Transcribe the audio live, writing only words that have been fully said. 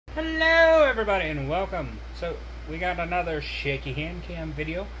Hello everybody and welcome. So we got another shaky hand cam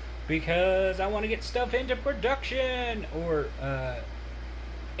video because I want to get stuff into production or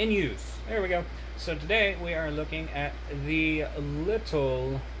in use. There we go. So today we are looking at the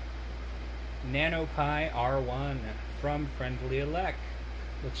little Nanopi R1 from FriendlyElec.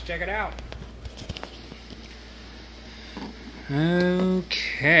 Let's check it out.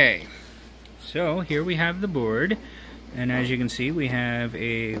 Okay, so here we have the board. And as you can see, we have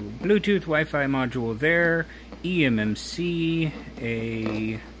a Bluetooth Wi-Fi module there, eMMC,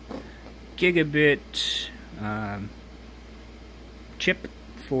 a gigabit chip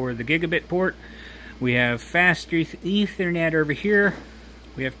for the gigabit port. We have fast Ethernet over here.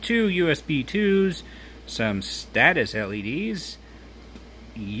 We have two USB 2s, some status LEDs,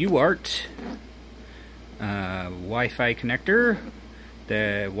 UART, Wi-Fi connector,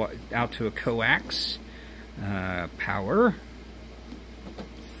 out to a coax. Power,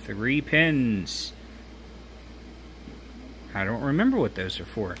 3 pins. I don't remember what those are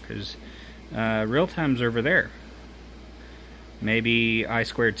for because real time's over there. Maybe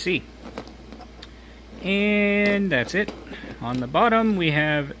I2C. And that's it. On the bottom we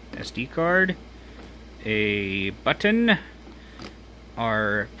have SD card, a button,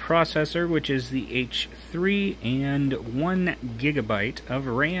 our processor, which is the H3, and 1 GB of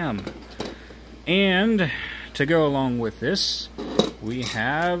RAM. And to go along with this, we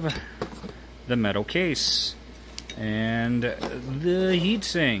have the metal case and the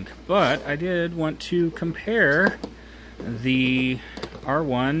heatsink. But I did want to compare the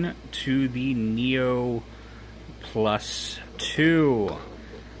R1 to the Neo Plus 2.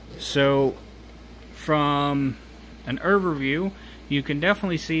 So from an overview, you can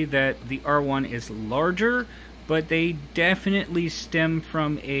definitely see that the R1 is larger, but they definitely stem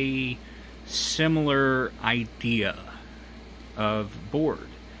from a similar idea of board.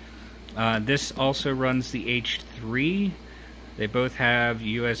 This also runs the H3. They both have two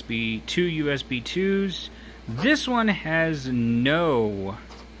USB 2s. This one has no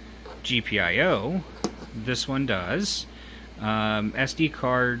GPIO. This one does. SD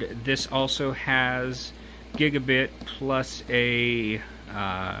card. This also has gigabit plus a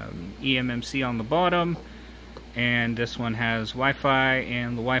eMMC on the bottom. And this one has Wi-Fi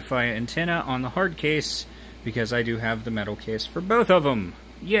and the Wi-Fi antenna on the hard case because I do have the metal case for both of them.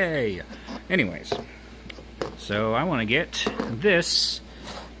 Yay! Anyways, so I want to get this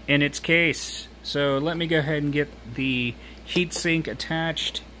in its case. So let me go ahead and get the heatsink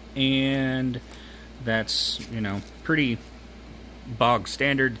attached, and that's, you know, pretty bog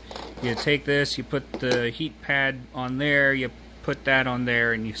standard. You take this, you put the heat pad on there, you put that on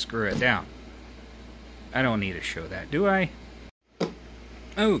there, and you screw it down. I don't need to show that, do I?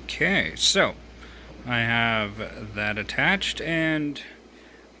 Okay, so I have that attached, and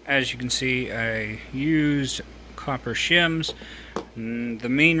as you can see, I used copper shims. The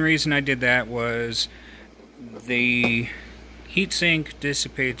main reason I did that was the heatsink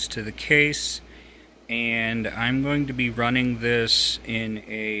dissipates to the case, and I'm going to be running this in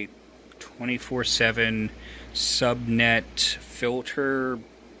a 24/7 subnet filter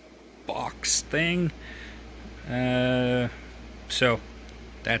box thing. So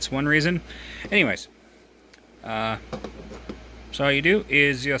that's one reason. Anyways, so all you do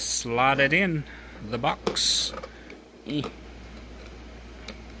is you slot it in the box.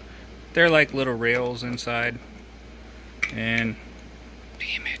 They're like little rails inside, and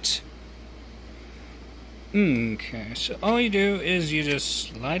damn it. Okay, so all you do is you just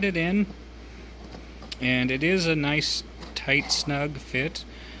slide it in, and it is a nice tight snug fit.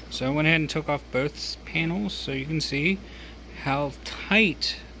 So I went ahead and took off both panels so you can see how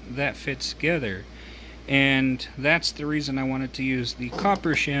tight that fits together. And that's the reason I wanted to use the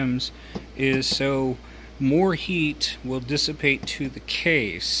copper shims, is so more heat will dissipate to the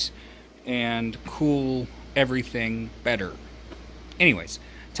case and cool everything better. Anyways,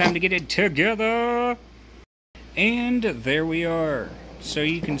 time to get it together. And there we are. So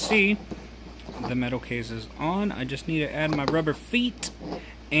you can see the metal case is on. I just need to add my rubber feet,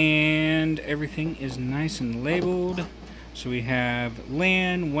 and everything is nice and labeled. So we have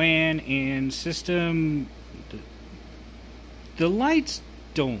LAN, WAN, and system. The lights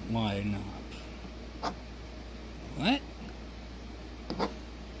don't line up. What?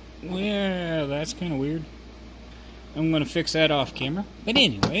 Well, that's kind of weird. I'm going to fix that off camera. But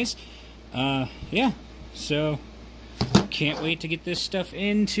anyways, yeah. So, can't wait to get this stuff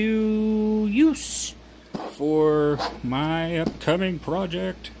into use for my upcoming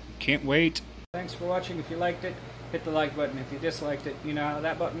project. Can't wait. Thanks for watching. If you liked it, hit the like button. If you disliked it, you know how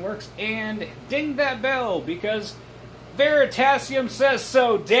that button works. And ding that bell, because Veritasium says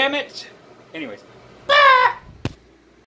so, damn it! Anyways,